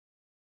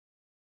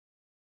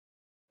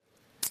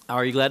How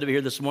are you glad to be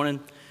here this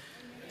morning?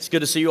 It's good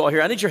to see you all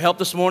here. I need your help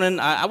this morning.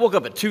 I woke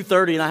up at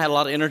 2:30 and I had a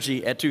lot of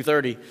energy at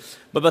 2:30.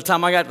 But by the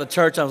time I got to the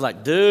church, I was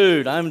like,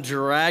 dude, I'm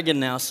dragging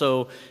now.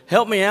 So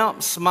help me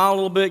out, smile a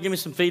little bit, give me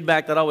some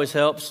feedback. That always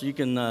helps. You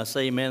can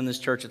say amen in this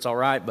church. It's all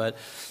right. But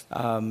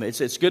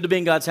it's good to be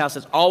in God's house.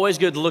 It's always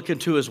good to look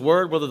into His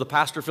Word, whether the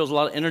pastor feels a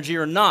lot of energy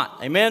or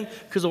not. Amen?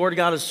 Because the Word of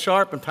God is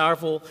sharp and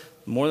powerful,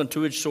 more than a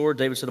two-edged sword,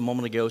 David said a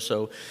moment ago.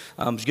 So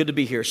it's good to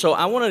be here. So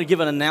I wanted to give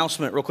an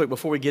announcement real quick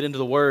before we get into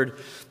the Word.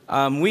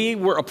 We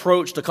were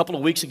approached a couple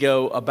of weeks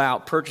ago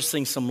about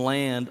purchasing some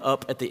land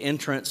up at the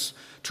entrance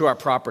to our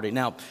property.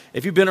 Now,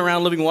 if you've been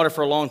around Living Water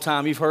for a long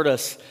time, you've heard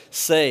us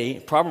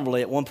say,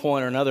 probably at one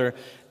point or another,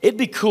 it'd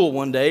be cool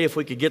one day if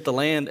we could get the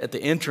land at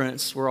the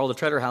entrance where all the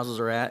treasure houses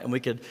are at, and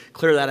we could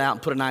clear that out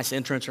and put a nice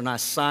entrance or a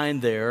nice sign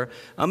there.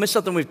 It's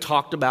something we've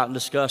talked about and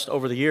discussed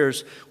over the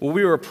years. Well,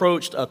 we were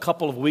approached a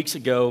couple of weeks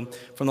ago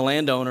from the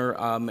landowner,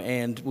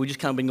 and we just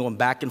kind of been going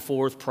back and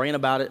forth, praying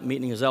about it,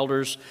 meeting his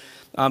elders.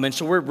 And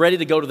so we're ready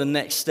to go to the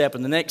next step.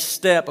 And the next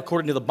step,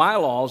 according to the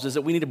bylaws, is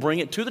that we need to bring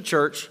it to the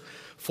church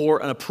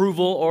for an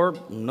approval or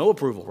no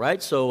approval,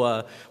 right? So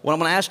what I'm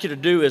going to ask you to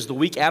do is the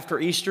week after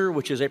Easter,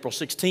 which is April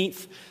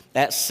 16th,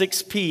 at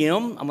 6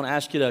 p.m., I'm going to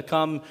ask you to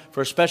come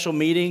for a special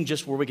meeting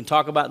just where we can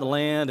talk about the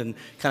land and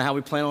kind of how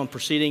we plan on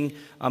proceeding.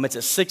 It's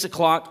at 6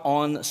 o'clock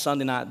on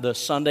Sunday night, the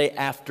Sunday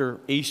after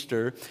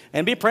Easter.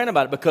 And be praying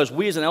about it because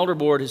we as an elder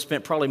board have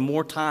spent probably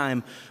more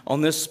time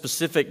on this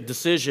specific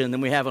decision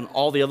than we have on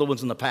all the other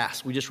ones in the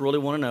past. We just really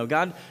want to know,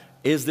 God,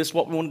 is this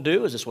what we want to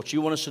do? Is this what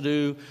you want us to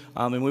do?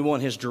 And we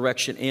want His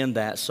direction in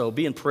that. So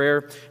be in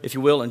prayer, if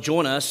you will, and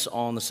join us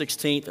on the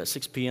 16th at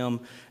 6 p.m.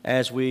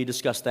 as we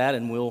discuss that,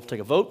 and we'll take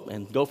a vote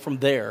and go from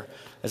there.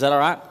 Is that all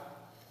right?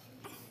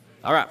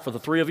 All right, for the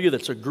three of you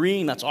that's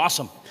agreeing, that's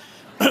awesome.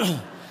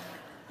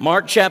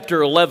 Mark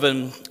chapter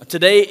 11.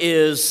 Today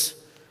is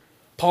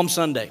Palm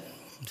Sunday.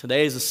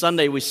 Today is the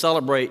Sunday we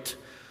celebrate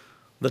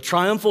the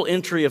triumphal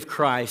entry of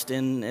Christ.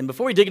 And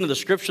before we dig into the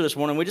scripture this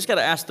morning, we just got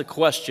to ask the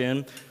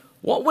question,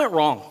 what went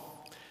wrong?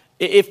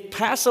 If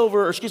Palm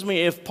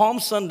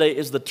Sunday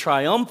is the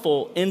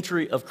triumphal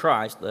entry of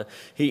Christ,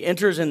 He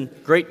enters in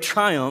great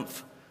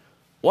triumph,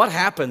 what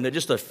happened that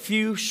just a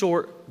few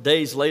short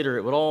days later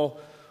it would all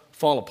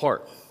fall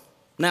apart?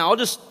 Now, I'll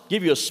just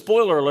give you a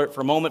spoiler alert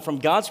for a moment. From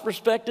God's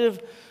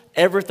perspective,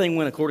 everything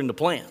went according to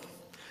plan.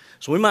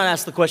 So we might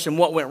ask the question,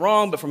 what went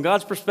wrong? But from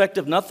God's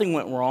perspective, nothing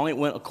went wrong. It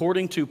went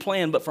according to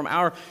plan. But from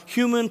our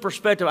human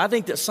perspective, I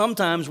think that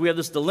sometimes we have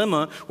this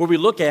dilemma where we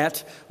look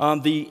at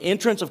the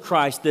entrance of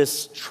Christ,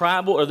 this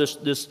tribal or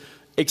this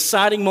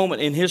exciting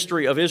moment in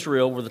history of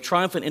Israel, where the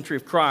triumphant entry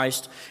of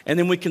Christ, and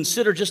then we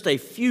consider just a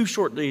few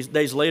short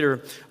days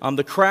later,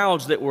 the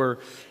crowds that were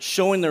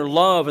showing their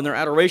love and their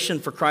adoration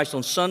for Christ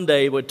on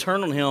Sunday would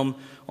turn on Him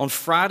on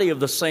Friday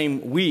of the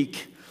same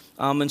week.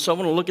 And so I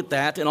want to look at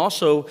that. And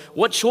also,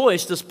 what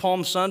choice does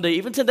Palm Sunday,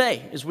 even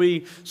today, as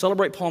we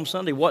celebrate Palm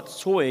Sunday, what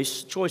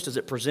choice does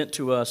it present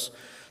to us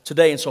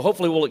today? And so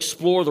hopefully we'll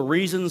explore the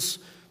reasons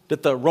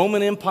that the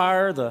Roman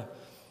Empire, the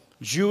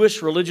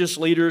Jewish religious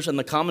leaders, and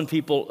the common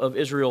people of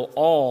Israel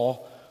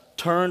all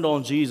turned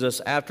on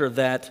Jesus after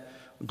that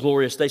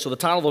glorious day. So the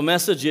title of the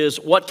message is,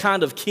 What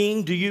Kind of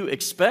King Do You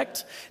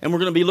Expect? And we're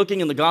going to be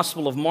looking in the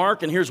Gospel of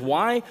Mark, and here's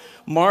why.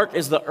 Mark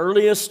is the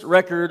earliest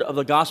record of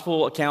the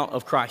Gospel account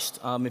of Christ.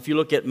 If you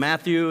look at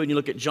Matthew, and you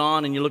look at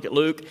John, and you look at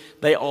Luke,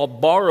 they all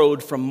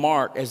borrowed from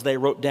Mark as they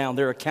wrote down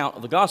their account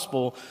of the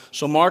Gospel.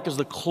 So Mark is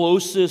the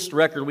closest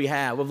record we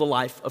have of the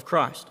life of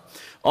Christ.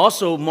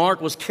 Also,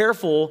 Mark was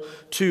careful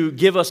to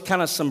give us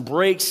kind of some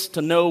breaks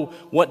to know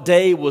what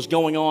day was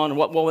going on and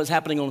what was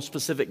happening on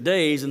specific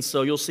days. And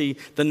so you'll see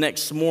the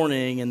next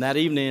morning and that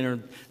evening or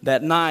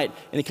that night,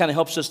 and it kind of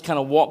helps us kind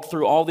of walk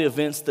through all the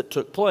events that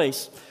took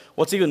place.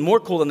 What's even more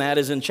cool than that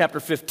is in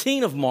chapter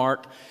 15 of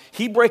Mark,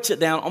 he breaks it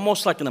down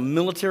almost like in a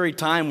military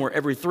time where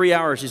every 3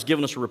 hours he's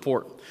giving us a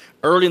report.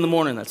 Early in the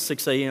morning, that's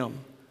 6 a.m.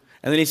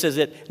 And then he says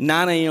at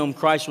 9 a.m.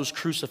 Christ was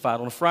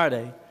crucified on a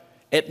Friday.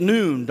 At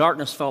noon,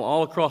 darkness fell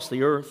all across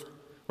the earth,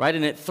 right?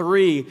 And at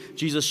 3,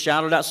 Jesus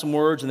shouted out some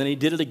words, and then He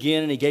did it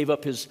again, and He gave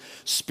up His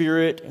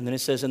Spirit. And then it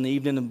says in the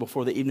evening, and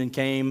before the evening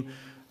came,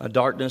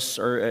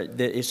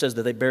 it says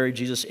that they buried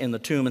Jesus in the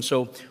tomb. And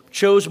so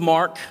chose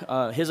Mark,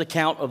 his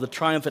account of the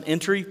triumphant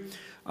entry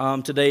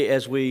today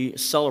as we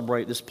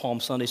celebrate this Palm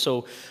Sunday.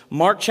 So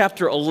Mark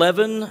chapter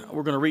 11,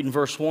 we're going to read in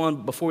verse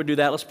 1. Before we do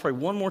that, let's pray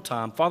one more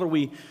time. Father,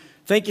 we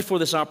thank You for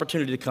this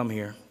opportunity to come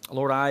here.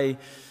 Lord, I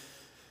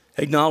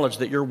acknowledge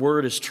that Your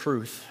word is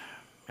truth.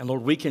 And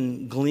Lord, we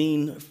can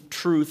glean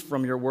truth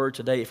from Your word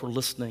today if we're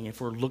listening, if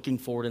we're looking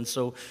for it. And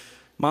so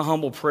my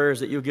humble prayer is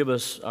that You'll give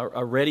us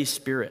a ready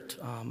spirit,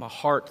 a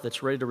heart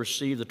that's ready to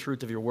receive the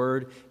truth of Your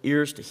word,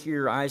 ears to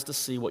hear, eyes to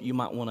see what You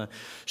might want to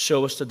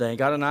show us today.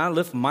 God, and I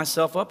lift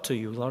myself up to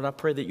You. Lord, I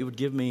pray that You would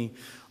give me,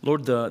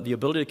 Lord, the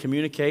ability to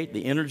communicate,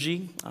 the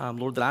energy,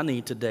 Lord, that I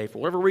need today. For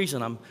whatever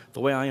reason, I'm the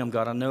way I am,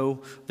 God. I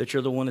know that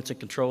You're the one that's in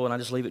control, and I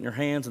just leave it in Your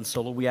hands. And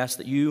so, Lord, we ask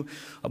that You,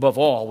 above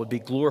all, would be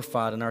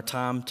glorified in our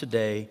time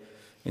today.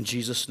 In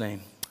Jesus' name,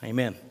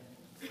 amen.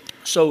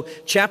 So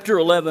chapter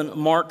 11,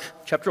 Mark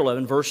chapter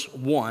 11, verse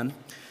 1.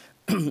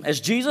 As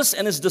Jesus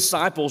and his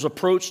disciples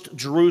approached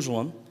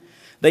Jerusalem,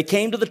 they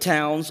came to the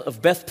towns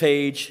of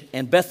Bethpage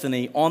and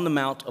Bethany on the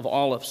Mount of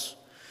Olives.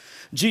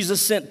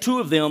 Jesus sent two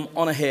of them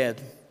on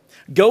ahead.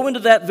 Go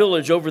into that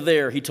village over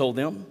there, he told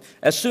them.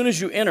 As soon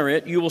as you enter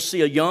it, you will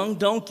see a young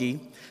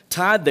donkey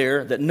tied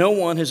there that no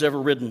one has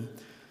ever ridden.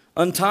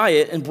 Untie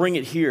it and bring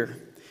it here.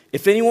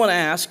 If anyone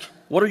asks,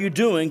 what are you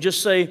doing?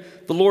 Just say,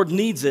 the Lord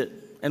needs it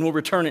and will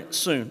return it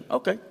soon.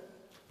 Okay.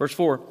 Verse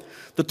 4.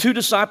 The two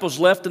disciples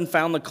left and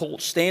found the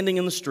colt standing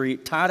in the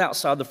street, tied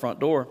outside the front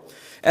door.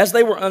 As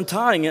they were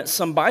untying it,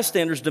 some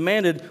bystanders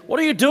demanded, what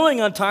are you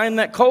doing untying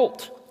that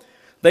colt?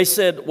 They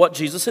said what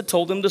Jesus had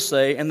told them to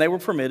say, and they were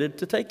permitted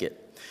to take it.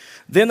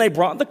 Then they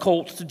brought the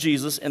colt to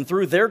Jesus and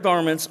threw their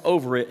garments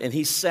over it, and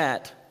he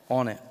sat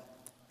on it.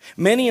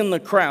 Many in the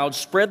crowd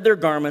spread their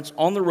garments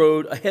on the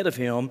road ahead of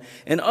him,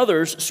 and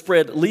others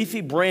spread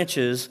leafy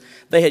branches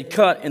they had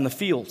cut in the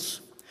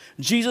fields.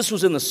 Jesus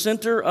was in the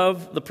center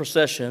of the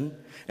procession,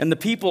 and the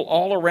people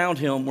all around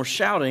him were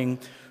shouting,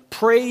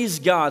 praise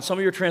God. Some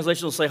of your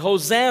translations will say,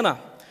 Hosanna.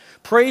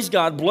 Praise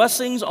God.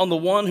 Blessings on the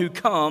one who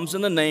comes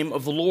in the name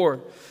of the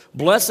Lord.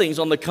 Blessings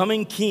on the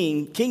coming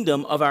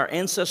kingdom of our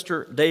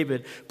ancestor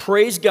David.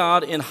 Praise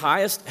God in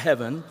highest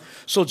heaven.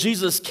 So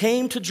Jesus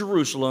came to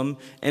Jerusalem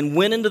and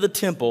went into the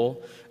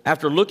temple.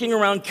 After looking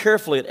around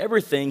carefully at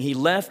everything, he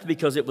left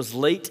because it was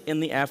late in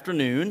the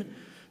afternoon.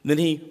 Then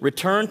he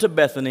returned to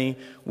Bethany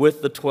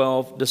with the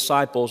 12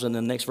 disciples. And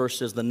the next verse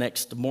says the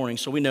next morning.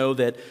 So we know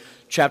that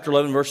chapter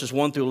 11, verses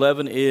 1 through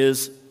 11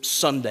 is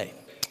Sunday.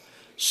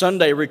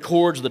 Sunday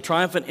records the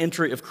triumphant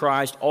entry of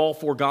Christ. All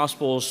four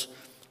Gospels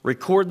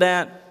record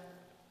that.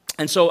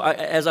 And so,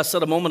 as I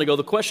said a moment ago,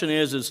 the question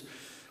is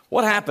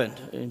what happened?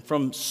 And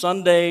from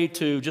Sunday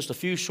to just a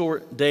few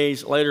short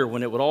days later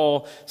when it would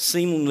all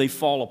seemingly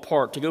fall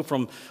apart, to go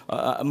from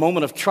a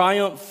moment of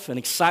triumph and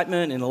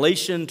excitement and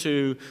elation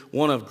to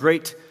one of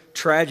great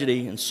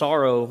tragedy and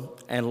sorrow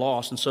and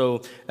loss. And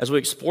so as we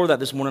explore that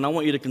this morning, I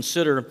want you to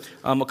consider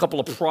a couple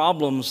of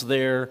problems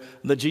there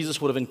that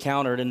Jesus would have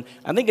encountered. And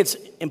I think it's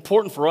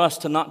important for us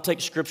to not take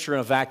Scripture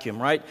in a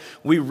vacuum, right?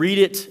 We read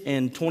it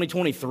in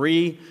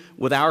 2023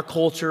 with our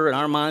culture and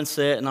our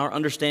mindset and our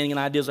understanding and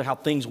ideas of how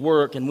things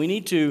work. And we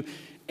need to,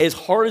 as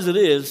hard as it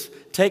is,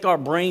 take our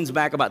brains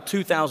back about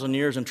 2,000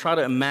 years and try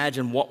to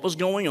imagine what was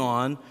going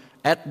on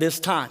at this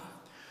time.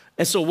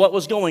 And so what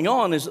was going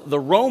on is the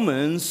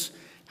Romans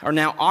are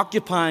now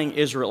occupying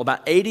Israel.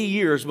 About 80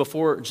 years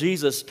before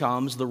Jesus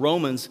comes, the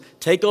Romans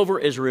take over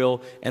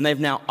Israel, and they've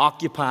now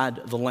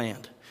occupied the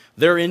land.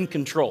 They're in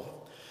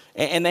control.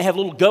 And they have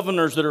little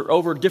governors that are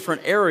over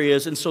different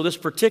areas. And so this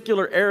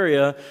particular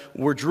area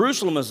where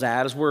Jerusalem is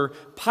at is where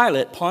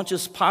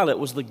Pontius Pilate,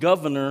 was the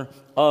governor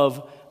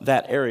of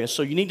that area.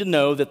 So you need to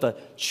know that the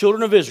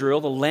children of Israel,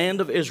 the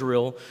land of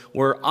Israel,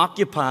 were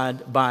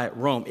occupied by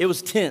Rome. It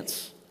was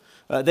tense.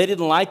 They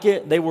didn't like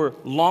it. They were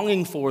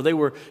longing for, they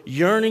were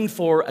yearning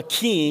for a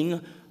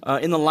king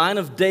in the line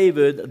of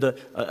David,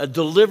 a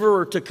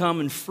deliverer to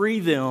come and free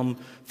them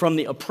from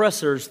the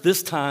oppressors,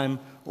 this time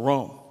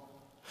Rome.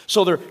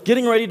 So they're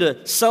getting ready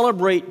to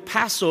celebrate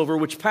Passover,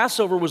 which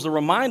Passover was the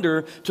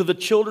reminder to the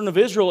children of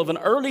Israel of an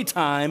early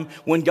time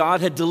when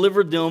God had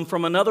delivered them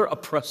from another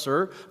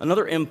oppressor,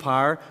 another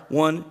empire,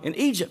 one in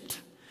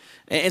Egypt.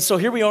 And so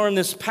here we are in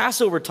this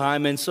Passover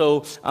time, and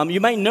so you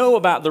may know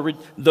about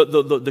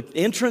the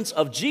entrance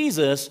of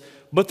Jesus,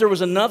 but there was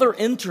another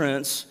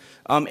entrance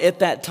at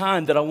that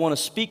time that I want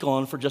to speak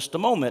on for just a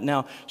moment.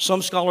 Now,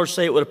 some scholars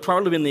say it would have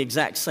probably been the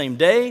exact same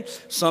day.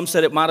 Some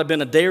said it might have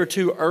been a day or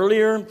two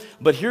earlier,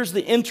 but here's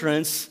the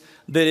entrance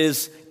that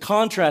is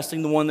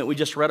contrasting the one that we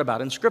just read about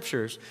in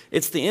Scriptures.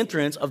 It's the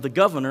entrance of the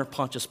governor,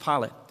 Pontius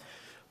Pilate.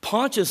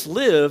 Pontius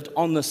lived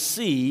on the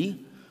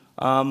sea.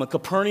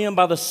 Capernaum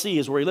by the sea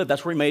is where he lived.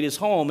 That's where he made his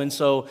home. And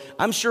so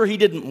I'm sure he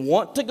didn't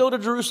want to go to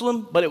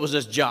Jerusalem, but it was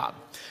his job.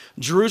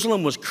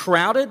 Jerusalem was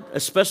crowded,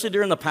 especially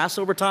during the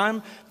Passover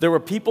time. There were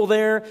people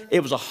there.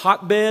 It was a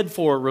hotbed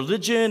for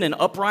religion and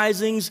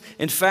uprisings.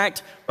 In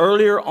fact,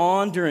 earlier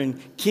on during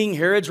King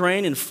Herod's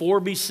reign in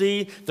 4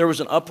 BC, there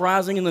was an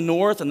uprising in the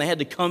north, and they had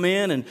to come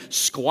in and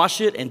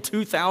squash it, and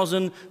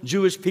 2,000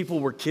 Jewish people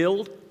were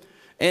killed.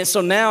 And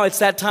so now it's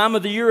that time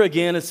of the year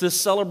again. It's this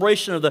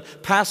celebration of the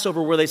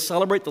Passover where they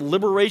celebrate the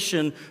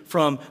liberation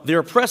from their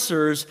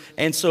oppressors.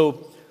 And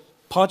so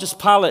Pontius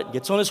Pilate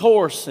gets on his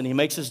horse and he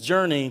makes his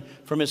journey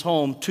from his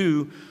home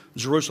to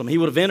Jerusalem. He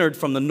would have entered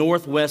from the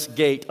northwest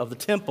gate of the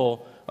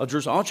temple of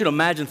Jerusalem. I want you to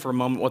imagine for a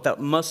moment what that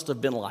must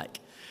have been like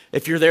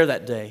if you're there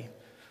that day,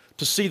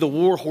 to see the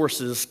war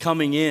horses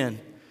coming in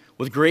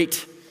with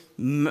great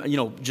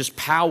just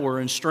power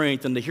and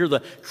strength, and to hear the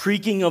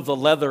creaking of the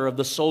leather of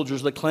the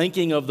soldiers, the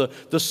clanking of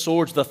the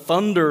swords, the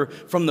thunder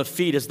from the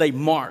feet as they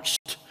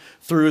marched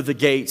through the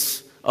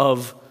gates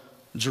of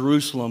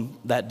Jerusalem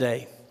that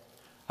day.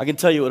 I can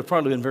tell you it would have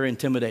probably been very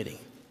intimidating.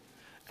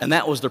 And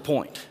that was their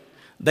point.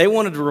 They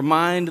wanted to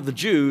remind the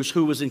Jews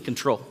who was in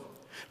control.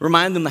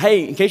 Remind them,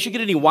 hey, in case you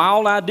get any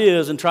wild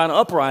ideas and try an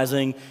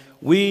uprising,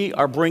 we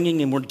are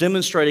bringing and we're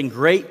demonstrating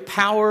great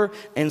power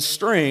and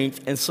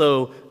strength, and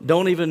so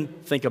don't even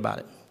think about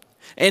it.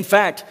 In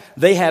fact,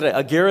 they had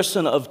a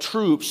garrison of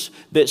troops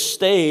that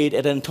stayed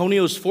at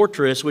Antonio's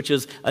fortress, which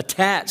is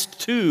attached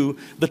to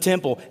the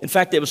temple. In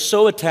fact, it was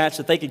so attached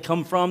that they could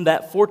come from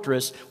that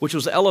fortress, which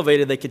was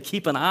elevated. They could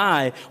keep an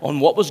eye on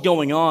what was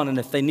going on, and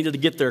if they needed to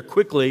get there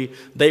quickly,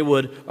 they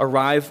would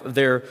arrive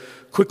there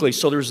quickly.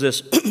 So there's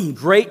this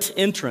great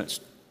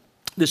entrance,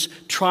 this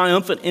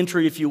triumphant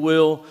entry, if you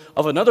will,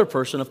 of another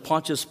person, of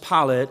Pontius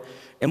Pilate,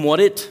 and what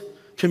it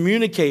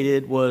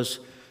communicated was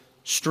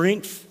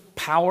strength,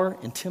 power,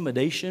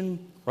 intimidation,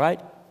 right?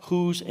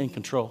 Who's in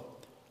control?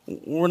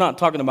 We're not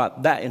talking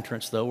about that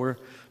entrance, though. We're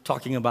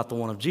talking about the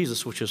one of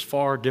Jesus, which is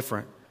far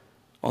different.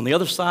 On the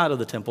other side of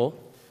the temple,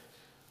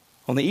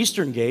 on the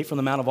eastern gate from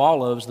the Mount of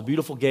Olives, the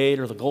beautiful gate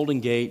or the golden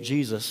gate,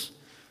 Jesus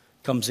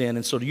comes in.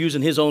 And so to use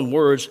in his own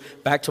words,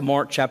 back to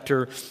Mark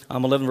chapter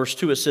 11, verse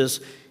 2, it says,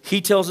 he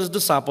tells his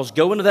disciples,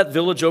 go into that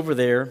village over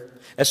there.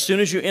 As soon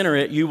as you enter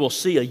it, you will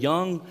see a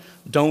young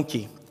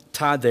donkey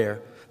tied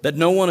there that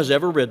no one has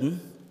ever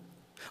ridden.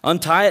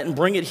 Untie it and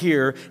bring it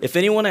here. If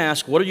anyone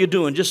asks, what are you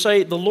doing? Just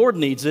say, the Lord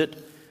needs it,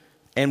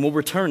 and we'll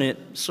return it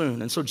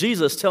soon. And so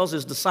Jesus tells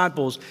his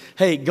disciples,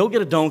 hey, go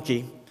get a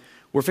donkey.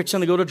 We're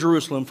fixing to go to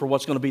Jerusalem for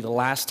what's going to be the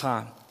last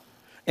time.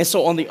 And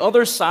so on the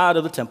other side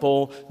of the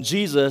temple,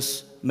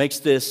 Jesus makes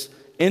this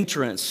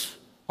entrance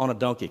on a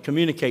donkey.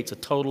 Communicates a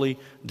totally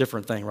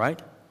different thing,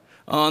 right?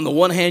 On the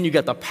one hand, you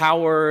got the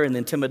power and the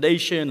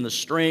intimidation and the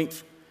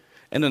strength.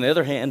 And on the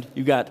other hand,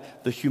 you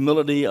got the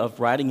humility of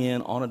riding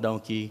in on a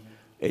donkey.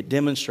 It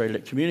demonstrated,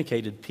 it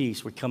communicated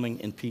peace. We're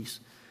coming in peace.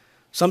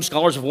 Some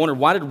scholars have wondered,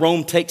 why did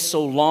Rome take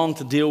so long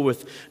to deal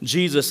with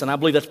Jesus? And I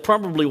believe that's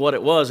probably what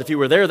it was. If you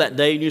were there that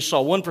day and you saw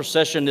one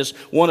procession, this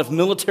one of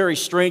military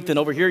strength, and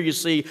over here you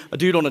see a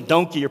dude on a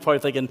donkey, you're probably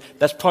thinking,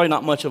 that's probably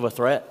not much of a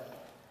threat.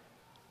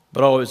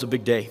 But it was a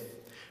big day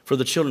for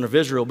the children of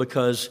Israel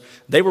because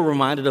they were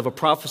reminded of a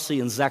prophecy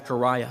in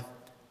Zechariah.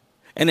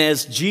 And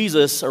as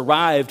Jesus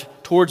arrived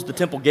towards the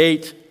temple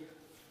gate,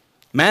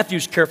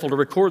 Matthew's careful to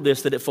record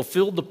this, that it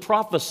fulfilled the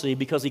prophecy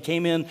because he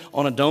came in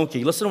on a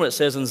donkey. Listen to what it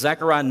says in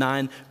Zechariah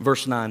 9,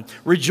 verse 9.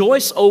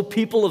 Rejoice, O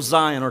people of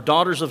Zion, or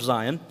daughters of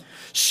Zion.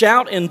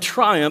 Shout in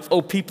triumph,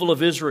 O people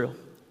of Israel.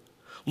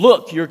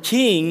 Look, your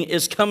king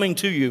is coming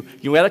to you.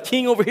 You had a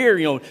king over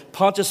here,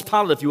 Pontius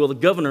Pilate, if you will, the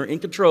governor in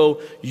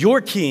control. Your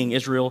king,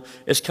 Israel,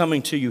 is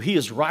coming to you. He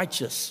is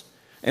righteous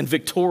and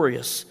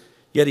victorious,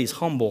 yet he's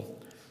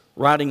humble,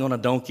 riding on a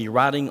donkey,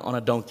 riding on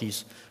a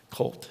donkey's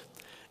colt.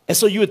 And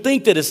so you would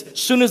think that as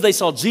soon as they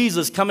saw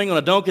Jesus coming on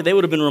a donkey, they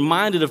would have been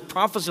reminded of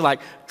prophecy like,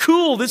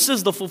 cool, this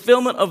is the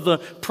fulfillment of the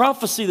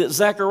prophecy that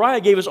Zechariah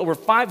gave us over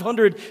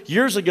 500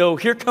 years ago.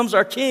 Here comes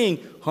our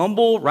king,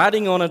 humble,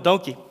 riding on a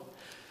donkey.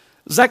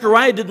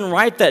 Zechariah didn't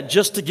write that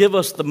just to give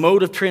us the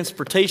mode of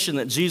transportation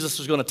that Jesus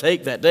was going to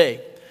take that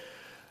day.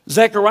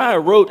 Zechariah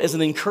wrote as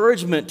an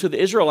encouragement to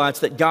the Israelites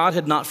that God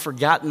had not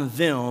forgotten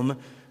them.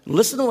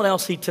 Listen to what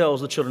else he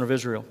tells the children of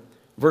Israel.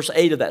 Verse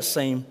 8 of that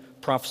same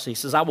prophecy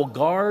says, I will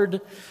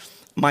guard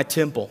my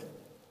temple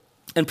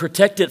and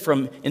protect it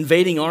from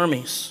invading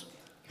armies.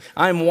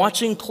 I am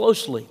watching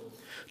closely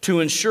to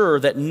ensure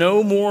that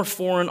no more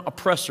foreign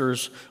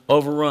oppressors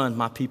overrun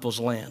my people's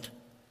land.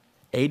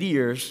 80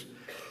 years,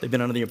 they've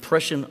been under the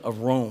oppression of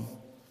Rome.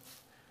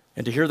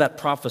 And to hear that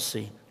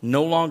prophecy,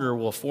 no longer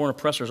will foreign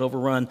oppressors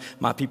overrun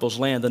my people's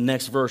land. The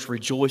next verse,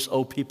 rejoice,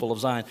 O people of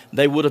Zion.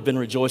 They would have been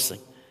rejoicing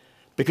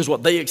because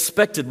what they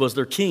expected was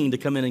their king to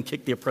come in and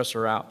kick the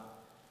oppressor out.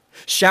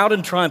 Shout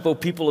in triumph, O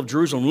people of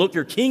Jerusalem. Look,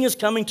 your king is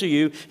coming to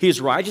you. He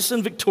is righteous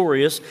and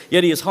victorious,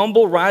 yet he is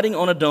humble, riding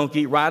on a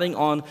donkey, riding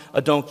on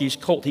a donkey's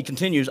colt. He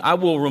continues, I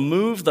will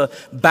remove the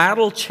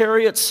battle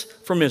chariots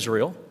from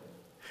Israel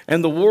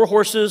and the war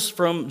horses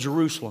from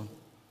Jerusalem.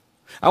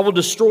 I will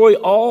destroy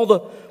all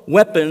the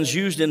weapons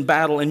used in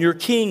battle, and your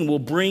king will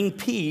bring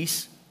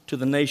peace to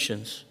the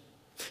nations.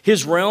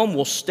 His realm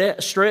will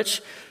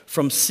stretch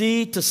from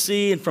sea to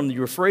sea and from the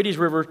Euphrates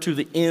River to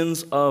the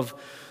ends of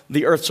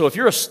the earth. So if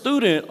you're a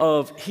student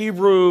of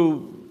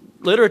Hebrew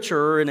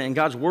literature and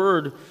God's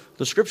word,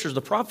 the scriptures,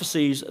 the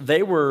prophecies,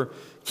 they were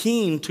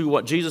keen to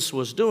what Jesus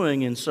was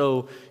doing. And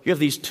so you have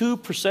these two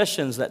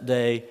processions that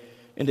day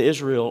into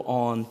Israel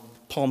on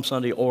Palm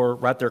Sunday, or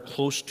right there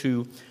close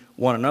to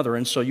one another.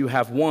 And so you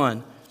have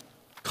one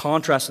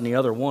contrasting the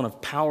other, one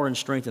of power and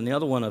strength and the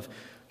other one of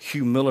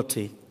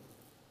humility.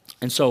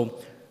 And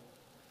so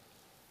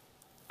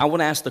I want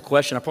to ask the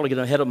question, I probably get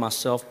ahead of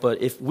myself,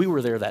 but if we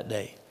were there that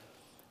day,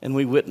 and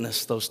we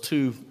witnessed those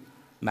two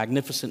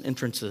magnificent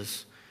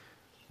entrances,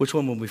 which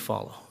one would we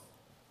follow?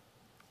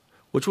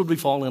 Which would we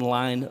fall in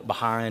line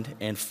behind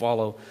and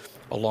follow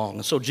along?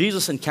 And so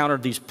Jesus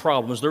encountered these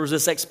problems. There was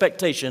this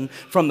expectation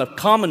from the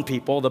common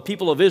people, the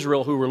people of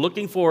Israel who were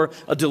looking for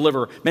a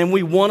deliverer. Man,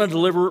 we want to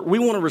deliver, we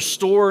want to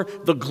restore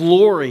the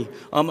glory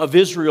of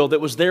Israel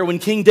that was there when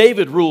King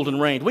David ruled and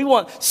reigned. We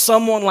want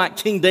someone like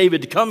King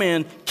David to come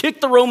in,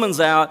 kick the Romans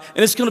out,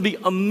 and it's going to be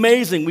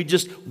amazing. We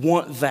just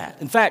want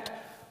that. In fact,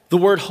 the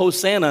word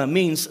Hosanna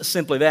means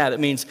simply that. It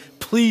means,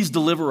 please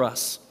deliver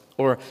us,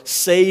 or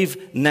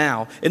save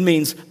now. It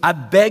means I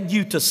beg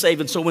you to save.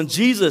 And so when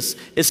Jesus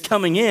is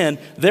coming in,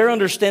 their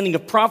understanding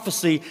of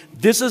prophecy,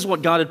 this is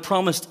what God had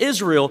promised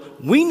Israel.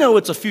 We know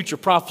it's a future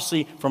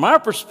prophecy from our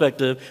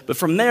perspective, but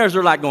from theirs,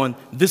 they're like going,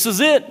 this is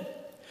it.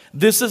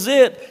 This is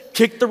it.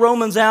 Kick the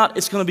Romans out.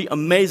 It's going to be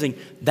amazing.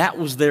 That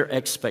was their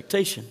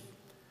expectation.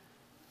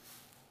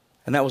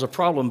 And that was a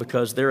problem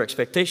because their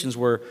expectations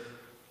were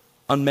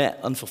unmet,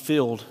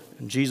 unfulfilled.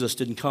 And Jesus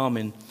didn't come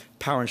in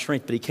power and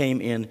strength, but he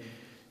came in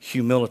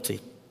humility.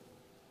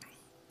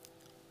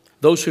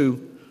 Those who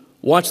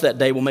watch that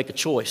day will make a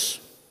choice.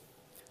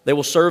 They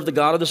will serve the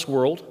God of this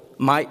world,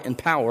 might and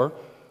power,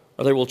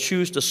 or they will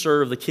choose to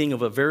serve the king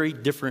of a very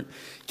different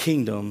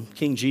kingdom,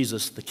 King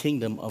Jesus, the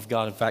kingdom of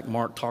God. In fact,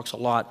 Mark talks a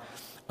lot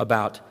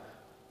about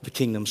the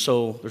kingdom.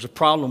 So there's a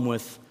problem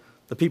with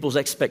the people's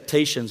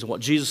expectations and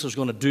what Jesus was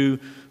going to do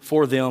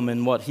for them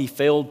and what he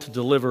failed to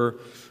deliver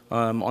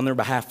on their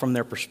behalf from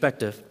their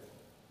perspective.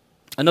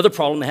 Another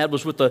problem they had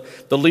was with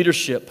the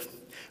leadership.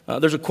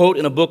 There's a quote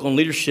in a book on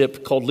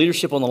leadership called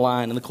Leadership on the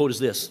Line, and the quote is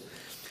this: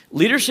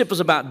 leadership is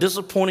about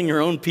disappointing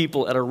your own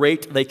people at a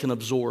rate they can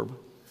absorb.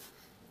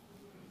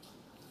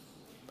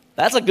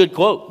 That's a good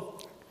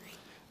quote.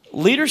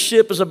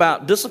 Leadership is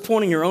about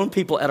disappointing your own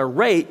people at a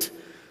rate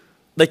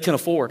they can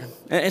afford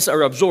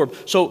or absorb.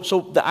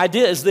 So the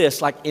idea is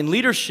this: like in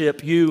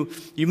leadership, you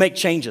make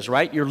changes,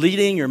 right? You're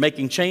leading, you're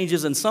making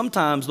changes, and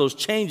sometimes those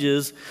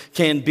changes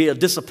can be a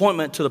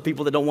disappointment to the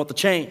people that don't want the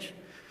change.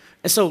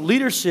 And so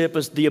leadership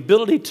is the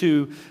ability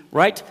to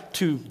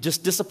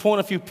just disappoint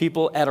a few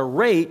people at a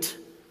rate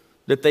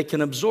that they can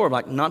absorb,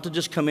 like not to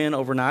just come in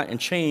overnight and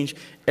change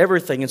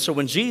everything. And so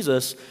when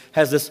Jesus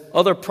has this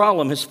other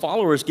problem, his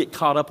followers get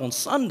caught up on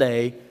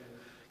Sunday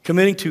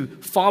committing to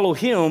follow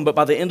him, but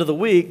by the end of the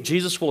week,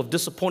 Jesus will have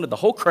disappointed the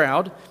whole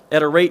crowd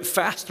at a rate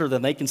faster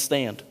than they can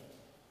stand.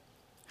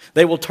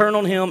 They will turn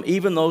on him,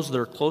 even those that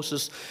are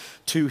closest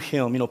to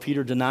him. You know,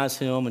 Peter denies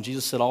him, and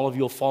Jesus said, all of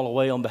you will fall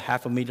away on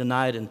behalf of me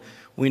tonight. And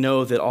we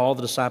know that all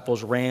the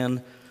disciples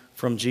ran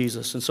from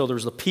Jesus. And so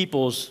there's the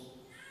people's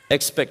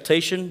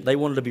expectation. They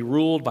wanted to be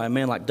ruled by a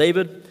man like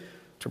David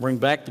to bring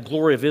back the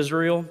glory of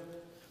Israel.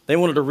 They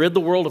wanted to rid the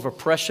world of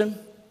oppression,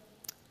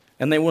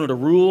 and they wanted to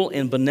rule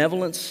in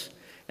benevolence,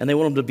 and they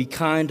wanted to be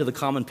kind to the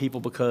common people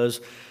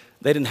because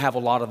they didn't have a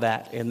lot of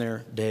that in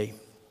their day.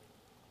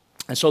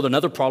 And so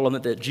another problem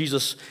that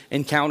Jesus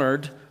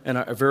encountered in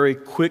a very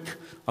quick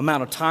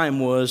amount of time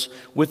was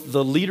with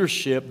the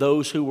leadership,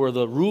 those who were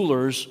the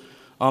rulers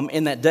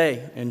in that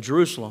day in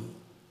Jerusalem,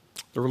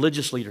 the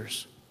religious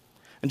leaders.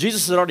 And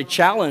Jesus had already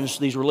challenged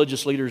these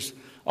religious leaders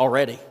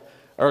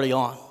early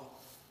on.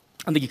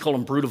 I think he called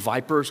them brood of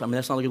vipers. I mean,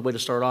 that's not a good way to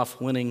start off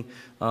winning,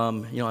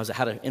 as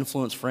how to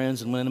influence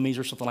friends and enemies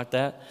or something like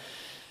that.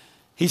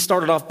 He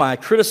started off by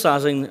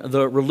criticizing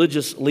the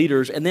religious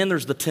leaders, and then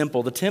there's the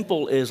temple. The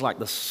temple is like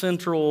the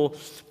central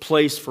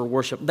place for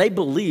worship. They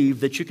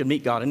believe that you can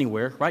meet God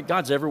anywhere, right?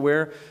 God's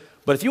everywhere.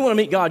 But if you want to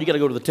meet God, you got to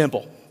go to the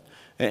temple.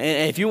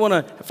 And if you want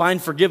to find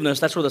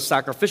forgiveness, that's where the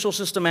sacrificial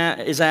system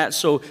is at.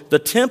 So the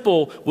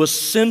temple was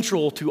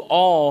central to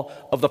all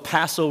of the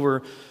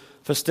Passover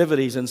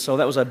festivities. And so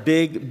that was a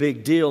big,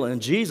 big deal.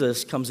 And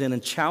Jesus comes in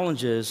and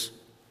challenges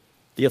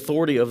the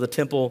authority of the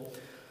temple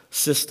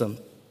system.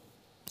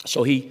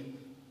 So he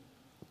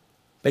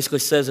basically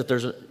says that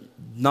there's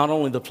not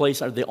only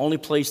the only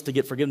place to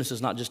get forgiveness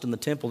is not just in the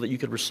temple, that you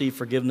could receive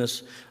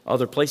forgiveness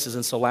other places.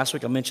 And so last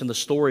week I mentioned the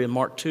story in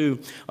Mark 2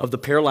 of the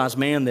paralyzed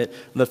man that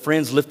the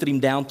friends lifted him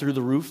down through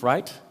the roof,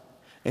 right?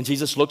 And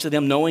Jesus looks at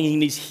him knowing he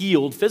needs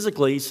healed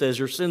physically. He says,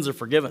 your sins are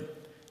forgiven.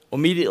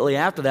 Immediately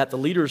after that, the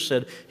leaders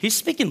said, he's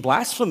speaking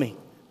blasphemy.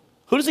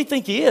 Who does he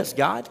think he is,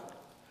 God?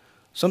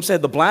 Some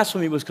said the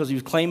blasphemy was because he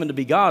was claiming to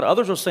be God.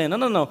 Others were saying,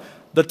 no.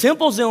 The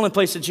temple's the only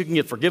place that you can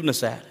get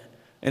forgiveness at.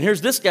 And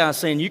here's this guy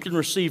saying you can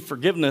receive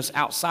forgiveness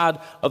outside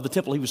of the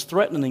temple. He was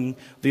threatening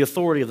the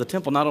authority of the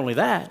temple. Not only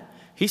that,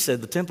 he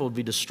said the temple would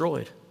be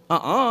destroyed.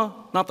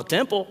 Not the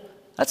temple.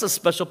 That's a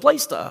special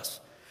place to us.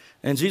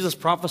 And Jesus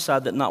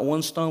prophesied that not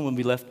one stone would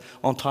be left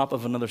on top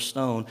of another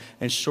stone.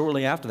 And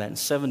shortly after that, in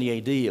 70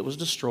 AD, it was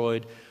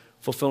destroyed,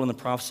 fulfilling the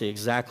prophecy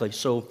exactly.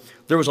 So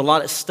there was a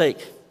lot at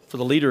stake for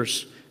the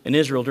leaders in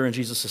Israel during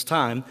Jesus'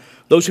 time.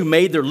 Those who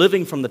made their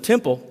living from the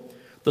temple,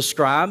 the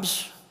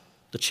scribes,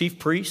 the chief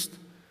priests,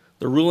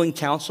 the ruling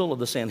council of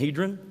the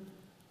Sanhedrin,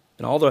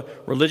 and all the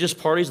religious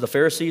parties, the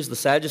Pharisees, the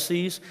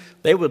Sadducees,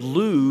 they would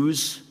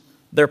lose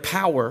their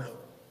power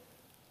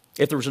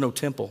if there was no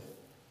temple.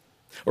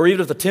 Or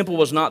even if the temple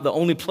was not the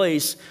only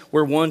place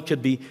where one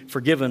could be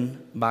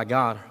forgiven by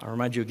God. I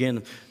remind you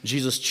again,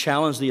 Jesus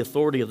challenged the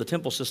authority of the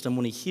temple system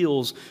when he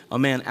heals a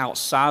man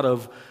outside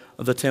of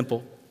the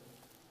temple.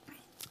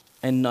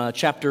 In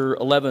chapter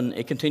 11,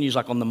 it continues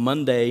like on the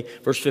Monday,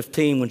 verse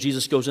 15, when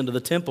Jesus goes into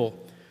the temple.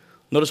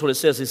 Notice what it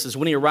says. It says,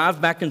 when he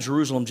arrived back in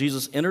Jerusalem,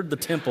 Jesus entered the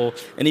temple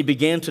and he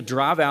began to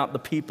drive out the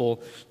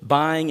people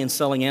buying and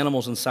selling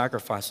animals and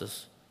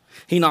sacrifices.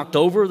 He knocked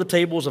over the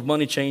tables of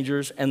money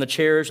changers and the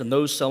chairs and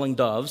those selling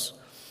doves.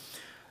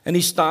 And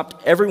he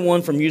stopped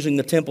everyone from using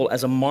the temple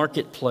as a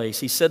marketplace.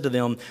 He said to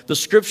them, "The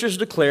scriptures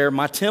declare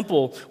my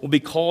temple will be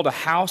called a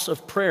house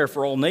of prayer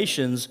for all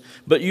nations,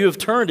 but you have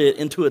turned it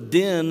into a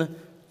den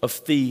of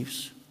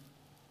thieves."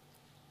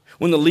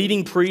 When the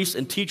leading priests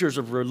and teachers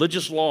of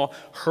religious law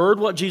heard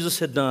what Jesus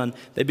had done,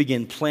 they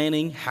began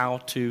planning how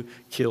to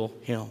kill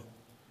him.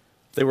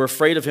 They were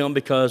afraid of him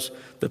because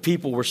the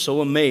people were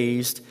so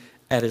amazed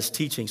at his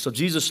teaching. So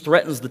Jesus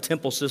threatens the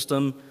temple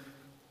system.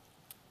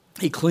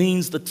 He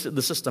cleans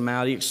the system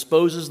out. He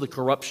exposes the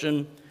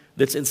corruption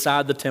that's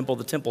inside the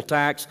temple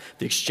tax,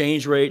 the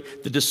exchange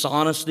rate, the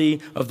dishonesty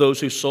of those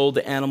who sold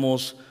the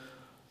animals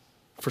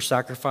for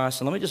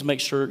sacrifice. And let me just make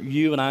sure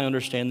you and I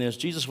understand this.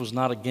 Jesus was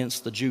not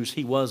against the Jews.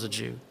 He was a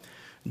Jew.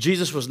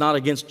 Jesus was not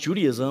against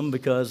Judaism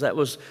because that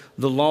was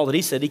the law that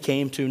he said he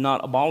came to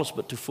not abolish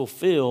but to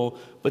fulfill.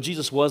 But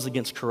Jesus was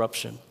against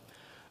corruption.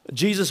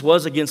 Jesus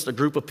was against a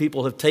group of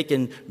people who have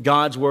taken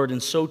God's word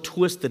and so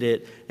twisted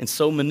it and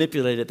so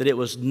manipulated it that it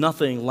was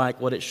nothing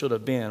like what it should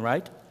have been,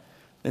 right?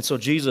 And so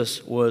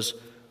Jesus was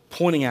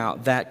pointing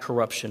out that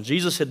corruption.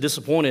 Jesus had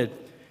disappointed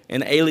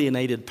and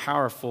alienated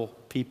powerful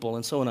people.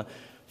 And so in a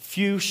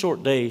few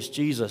short days,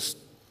 Jesus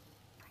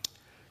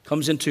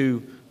comes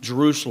into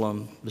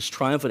Jerusalem, this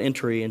triumphant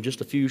entry, and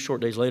just a few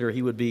short days later,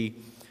 he would be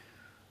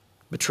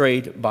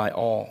betrayed by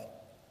all.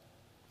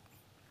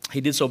 He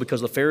did so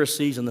because the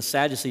Pharisees and the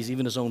Sadducees,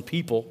 even his own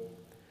people,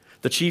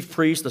 the chief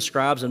priests, the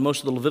scribes, and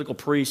most of the Levitical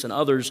priests and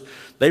others,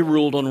 they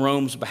ruled on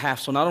Rome's behalf.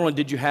 So not only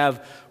did you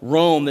have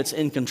Rome that's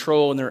in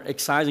control and they're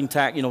excising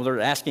tax, they're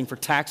asking for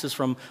taxes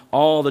from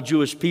all the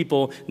Jewish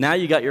people. Now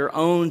you got your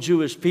own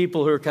Jewish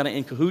people who are kind of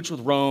in cahoots with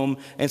Rome,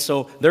 and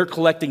so they're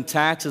collecting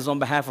taxes on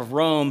behalf of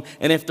Rome.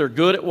 And if they're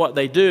good at what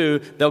they do,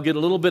 they'll get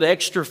a little bit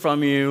extra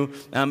from you,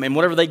 and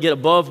whatever they get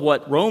above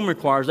what Rome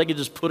requires, they could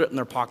just put it in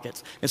their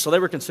pockets. And so they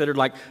were considered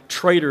like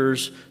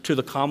traitors to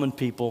the common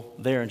people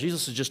there. And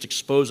Jesus is just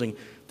exposing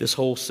this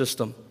whole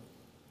system.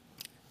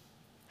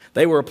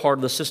 They were a part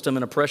of the system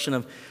and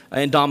oppression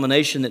and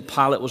domination that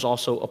Pilate was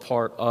also a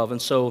part of.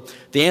 And so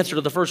the answer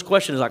to the first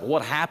question is like,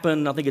 what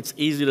happened? I think it's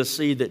easy to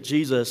see that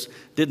Jesus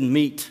didn't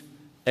meet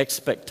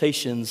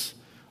expectations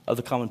of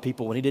the common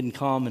people when he didn't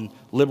come and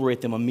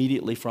liberate them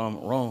immediately from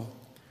Rome.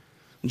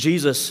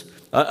 Jesus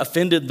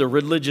offended the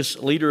religious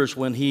leaders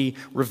when he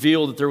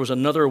revealed that there was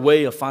another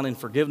way of finding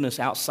forgiveness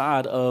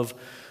outside of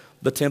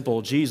the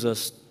temple.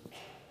 Jesus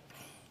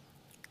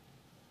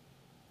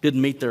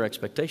didn't meet their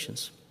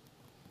expectations.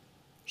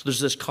 So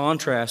there's this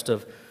contrast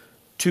of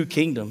two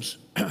kingdoms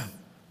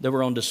that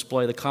were on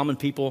display. The common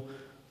people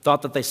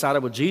thought that they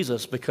sided with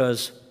Jesus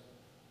because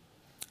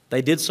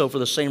they did so for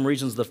the same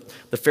reasons the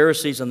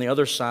Pharisees on the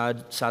other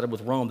side sided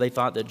with Rome. They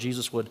thought that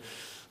Jesus would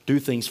do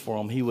things for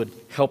them. He would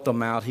help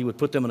them out. He would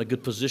put them in a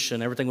good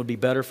position. Everything would be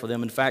better for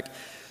them. In fact,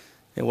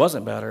 it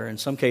wasn't better. In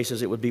some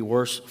cases, it would be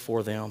worse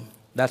for them.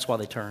 That's why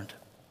they turned.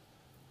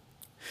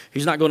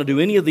 He's not going to do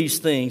any of these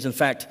things. In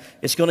fact,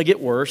 it's going to get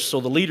worse. So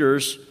the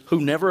leaders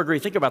who never agree,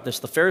 think about this,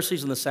 the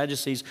Pharisees and the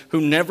Sadducees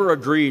who never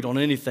agreed on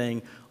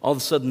anything, all of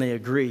a sudden they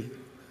agree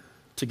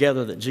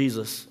together that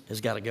Jesus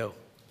has got to go.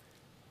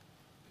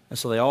 And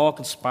so they all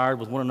conspired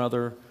with one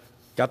another,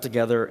 got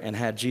together and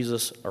had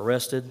Jesus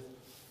arrested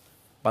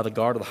by the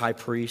guard of the high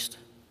priest.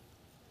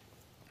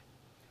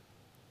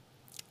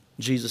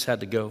 Jesus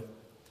had to go.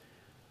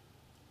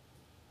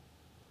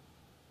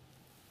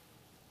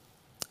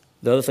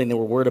 The other thing they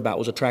were worried about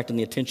was attracting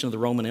the attention of the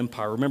Roman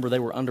Empire. Remember, they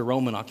were under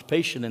Roman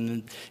occupation,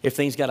 and if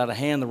things got out of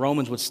hand, the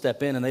Romans would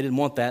step in, and they didn't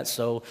want that.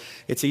 So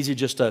it's easy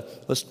just to,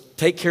 let's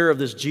take care of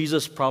this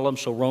Jesus problem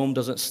so Rome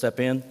doesn't step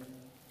in.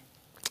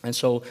 And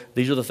so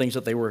these are the things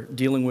that they were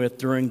dealing with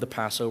during the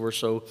Passover.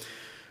 So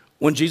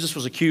when Jesus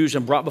was accused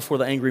and brought before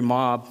the angry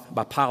mob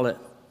by Pilate,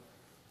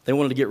 they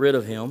wanted to get rid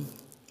of him.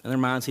 In their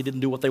minds, he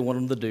didn't do what they wanted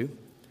him to do.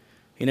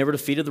 He never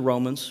defeated the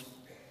Romans.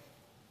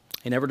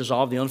 He never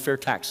dissolved the unfair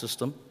tax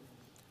system.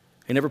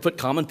 He never put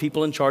common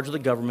people in charge of the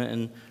government,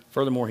 and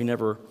furthermore, he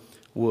never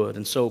would.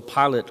 And so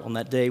Pilate, on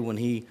that day when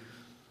he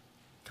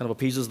kind of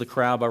appeases the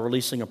crowd by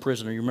releasing a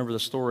prisoner, you remember the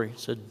story,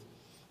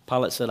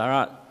 Pilate said, all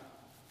right,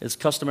 it's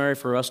customary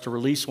for us to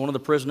release one of the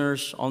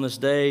prisoners on this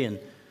day, and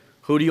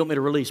who do you want me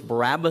to release?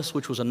 Barabbas,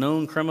 which was a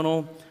known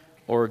criminal,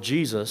 or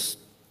Jesus,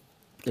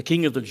 the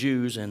king of the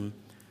Jews? And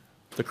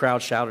the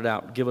crowd shouted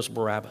out, give us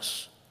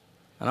Barabbas.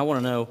 And I want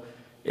to know,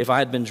 if I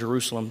had been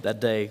Jerusalem that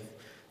day,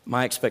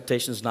 my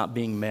expectations not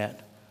being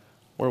met,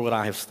 where would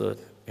I have stood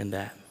in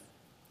that?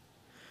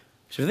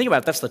 So if you think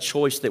about it, that's the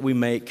choice that we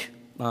make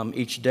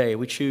each day.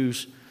 We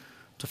choose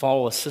to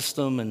follow a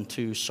system and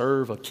to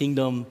serve a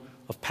kingdom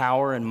of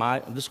power and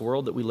might of this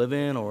world that we live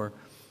in, or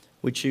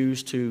we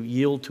choose to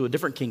yield to a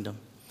different kingdom,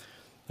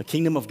 the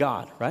kingdom of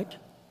God, right?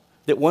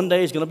 That one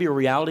day is going to be a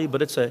reality,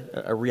 but it's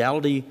a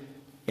reality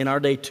in our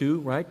day too,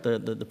 right?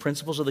 The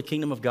principles of the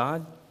kingdom of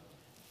God.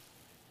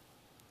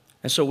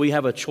 And so we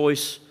have a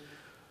choice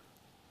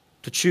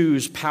to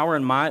choose power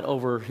and might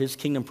over his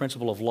kingdom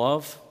principle of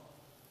love,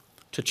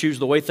 to choose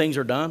the way things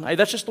are done. Hey,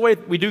 that's just the way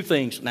we do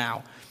things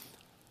now,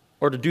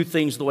 or to do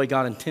things the way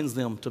God intends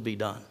them to be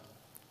done.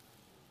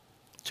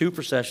 Two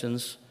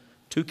processions,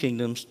 two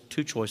kingdoms,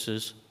 two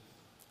choices.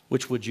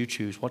 Which would you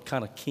choose? What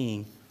kind of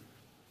king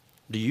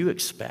do you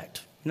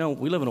expect? You know,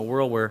 we live in a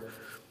world where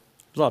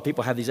a lot of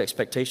people have these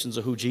expectations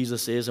of who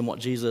Jesus is and what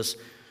Jesus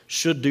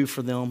should do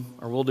for them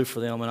or will do for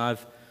them. And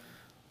I've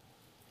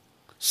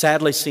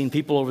sadly seen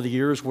people over the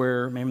years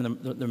where maybe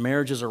their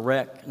marriages are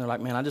wrecked. And they're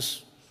like, man,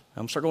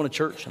 I'm start going to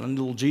church and I need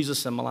a little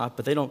Jesus in my life.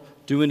 But they don't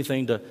do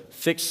anything to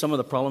fix some of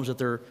the problems that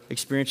they're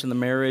experiencing in the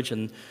marriage.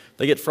 And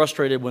they get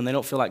frustrated when they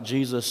don't feel like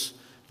Jesus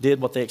did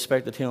what they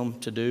expected him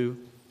to do.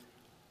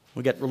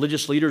 We got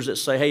religious leaders that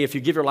say, hey, if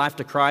you give your life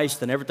to Christ,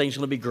 then everything's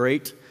going to be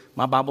great.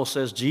 My Bible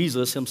says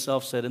Jesus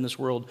himself said, in this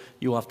world,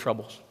 you'll have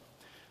troubles.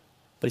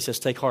 But he says,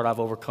 take heart,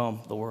 I've overcome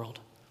the world.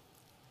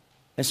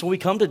 And so we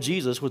come to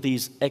Jesus with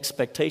these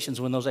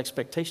expectations. When those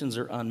expectations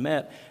are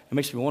unmet, it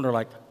makes me wonder,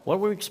 like, what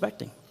were we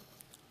expecting?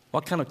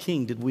 What kind of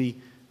king did we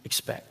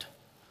expect?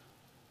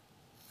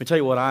 Let me tell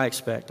you what I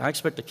expect. I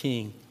expect a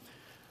king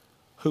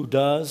who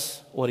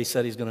does what he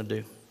said he's going to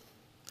do.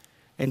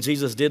 And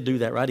Jesus did do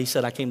that, right? He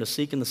said, I came to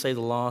seek and to save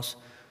the lost,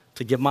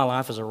 to give my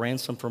life as a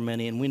ransom for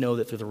many. And we know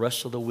that through the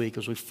rest of the week,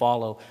 as we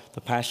follow the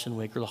Passion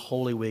Week or the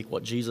Holy Week,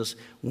 what Jesus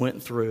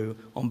went through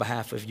on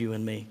behalf of you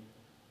and me.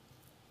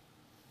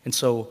 And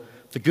so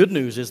the good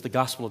news is the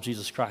gospel of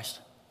Jesus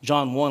Christ.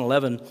 John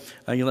 1:11,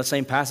 that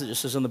same passage, it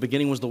says, in the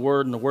beginning was the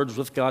Word, and the Word was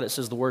with God. It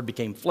says the Word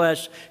became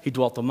flesh. He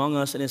dwelt among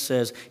us. And it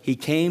says he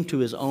came to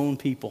his own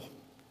people.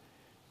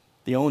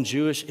 His own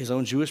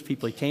Jewish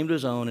people. He came to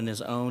his own, and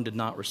his own did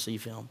not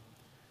receive him.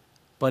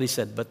 But he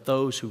said, but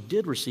those who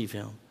did receive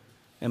him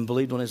and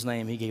believed on his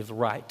name, he gave the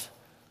right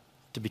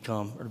to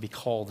become or to be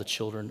called the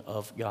children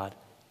of God.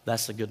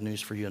 That's the good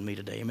news for you and me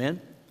today. Amen?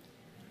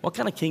 What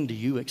kind of king do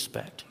you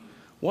expect?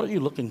 What are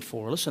you looking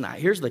for? Listen,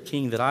 here's the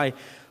king that I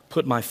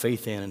put my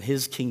faith in and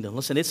his kingdom.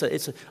 Listen, it's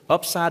a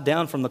upside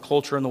down from the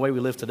culture and the way we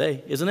live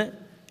today, isn't it?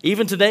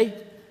 Even today?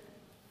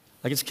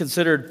 Like it's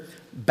considered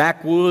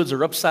backwoods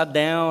or upside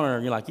down, or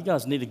you're like, you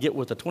guys need to get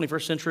with the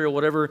 21st century or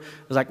whatever.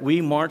 It's like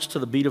we march to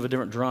the beat of a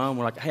different drum.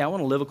 We're like, hey, I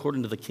want to live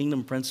according to the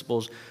kingdom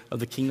principles of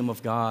the kingdom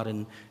of God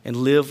and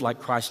live like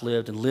Christ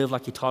lived and live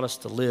like he taught us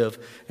to live.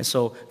 And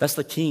so that's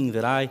the king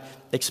that I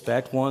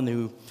expect, one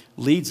who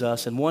leads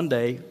us, and one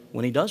day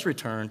when he does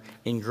return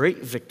in great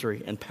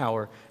victory and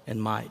power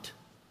and might,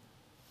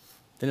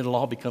 then it'll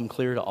all become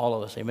clear to all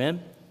of us.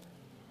 Amen?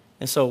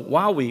 And so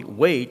while we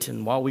wait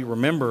and while we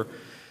remember,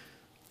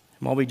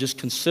 while we just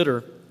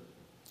consider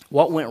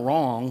what went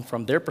wrong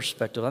from their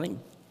perspective, I think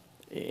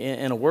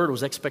in a word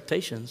was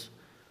expectations.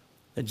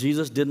 That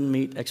Jesus didn't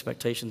meet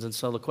expectations. And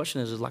so the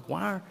question is like,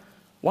 why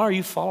are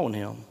you following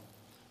him?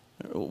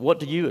 What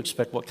do you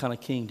expect? What kind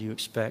of king do you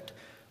expect?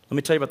 Let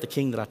me tell you about the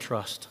king that I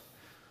trust.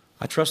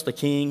 I trust the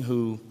king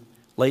who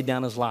laid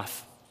down his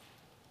life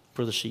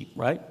for the sheep,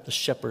 right? The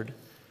shepherd.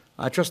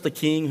 I trust the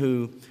king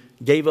who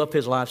gave up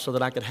his life so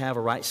that I could have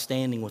a right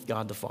standing with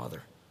God the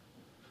Father.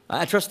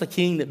 I trust the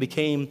king that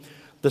became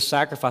the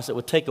sacrifice that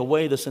would take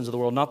away the sins of the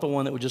world, not the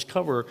one that would just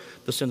cover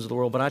the sins of the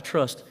world, but I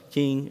trust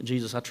King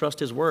Jesus. I trust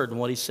his word and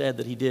what he said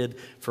that he did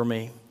for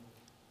me.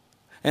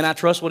 And I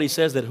trust what he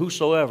says, that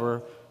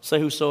whosoever,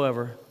 say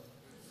whosoever.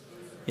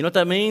 You know what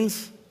that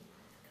means?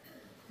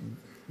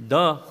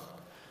 Duh.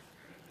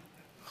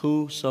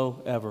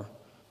 Whosoever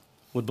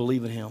would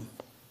believe in him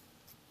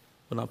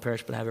will not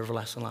perish but have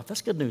everlasting life.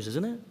 That's good news,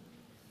 isn't it?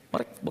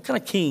 What kind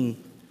of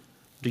king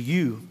do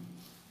you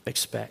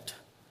expect?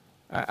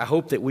 I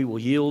hope that we will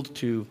yield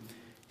to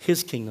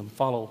his kingdom,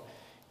 follow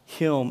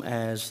him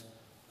as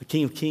the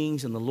King of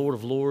Kings and the Lord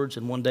of Lords,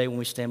 and one day when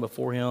we stand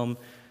before him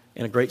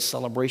in a great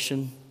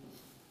celebration,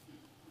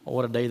 oh,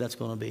 what a day that's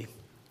going to be.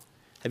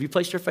 Have you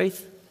placed your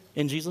faith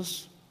in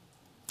Jesus?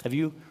 Have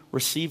you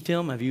received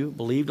him? Have you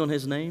believed on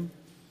his name?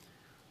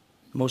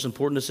 The most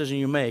important decision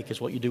you make is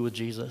what you do with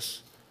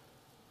Jesus.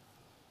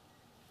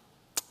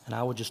 And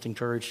I would just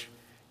encourage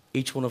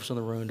each one of us in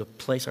the room to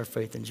place our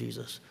faith in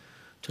Jesus,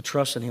 to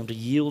trust in him, to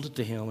yield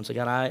to him and say,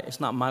 God,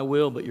 it's not my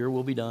will, but your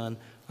will be done.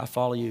 I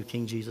follow you,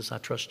 King Jesus. I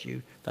trust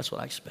you. That's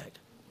what I expect.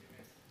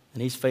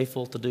 And he's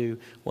faithful to do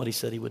what he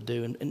said he would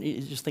do. And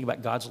you just think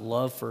about God's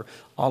love for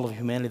all of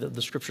humanity.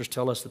 The scriptures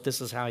tell us that this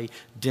is how he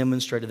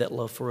demonstrated that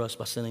love for us,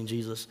 by sending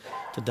Jesus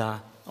to die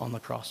on the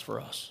cross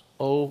for us.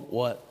 Oh,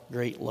 what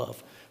great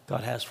love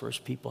God has for his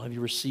people. Have you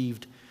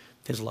received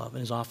his love and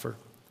his offer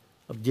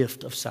of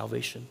gift of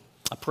salvation?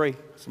 I pray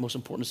it's the most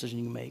important decision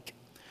you can make.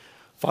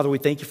 Father, we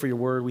thank you for your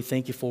word. We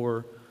thank you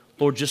for,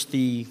 Lord, just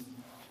the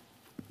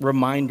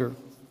reminder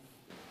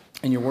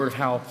in your word of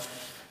how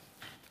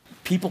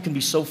people can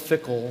be so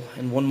fickle.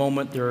 In one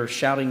moment, they're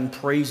shouting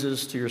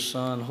praises to your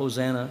son,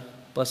 Hosanna,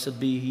 blessed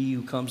be he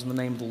who comes in the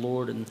name of the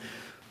Lord. And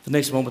the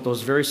next moment,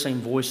 those very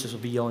same voices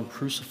will be yelling,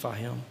 crucify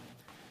him.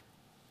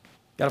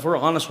 God, if we're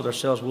honest with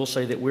ourselves, we'll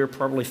say that we're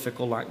probably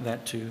fickle like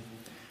that too.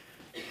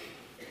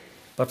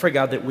 But I pray,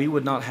 God, that we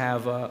would not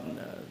have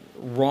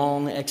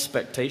wrong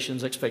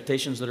expectations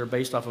that are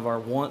based off of our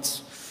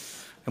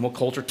wants and what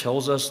culture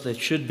tells us they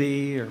should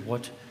be, or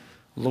what,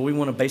 Lord, we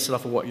want to base it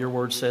off of what your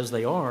word says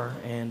they are.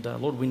 And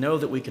Lord, we know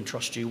that we can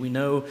trust you. We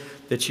know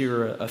that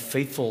you're a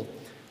faithful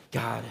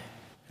God.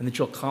 and that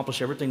you'll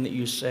accomplish everything that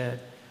you said.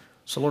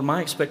 So, Lord,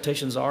 my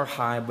expectations are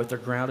high, but they're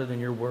grounded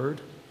in your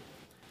word.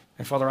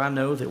 And, Father, I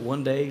know that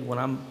one day when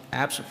I'm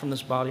absent from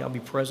this body, I'll be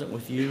present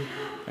with you.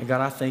 And,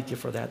 God, I thank you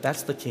for that.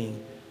 That's the King.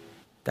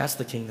 That's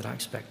the King that I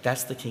expect.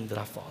 That's the King that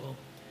I follow.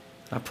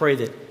 And I pray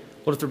that,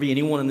 Lord, if there be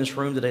anyone in this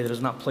room today that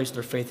has not placed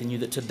their faith in you,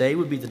 that today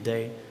would be the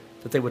day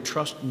that they would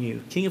trust in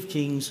you, King of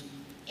kings,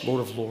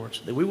 Lord of lords,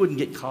 that we wouldn't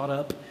get caught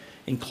up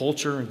in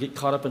culture and get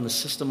caught up in the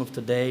system of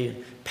today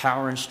and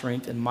power and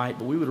strength and might,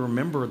 but we would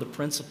remember the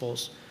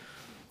principles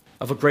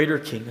of a greater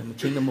kingdom, a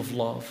kingdom of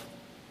love,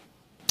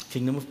 a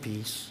kingdom of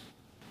peace.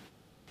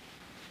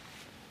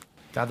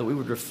 God, that we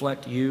would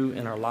reflect you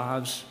in our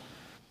lives.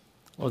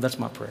 Lord, that's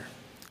my prayer.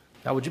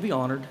 God, would you be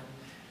honored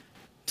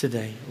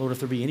today? Lord, if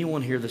there be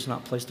anyone here that's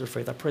not placed their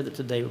faith, I pray that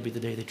today would be the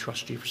day they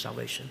trust you for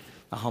salvation.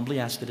 I humbly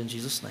ask it in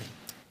Jesus' name.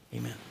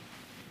 Amen.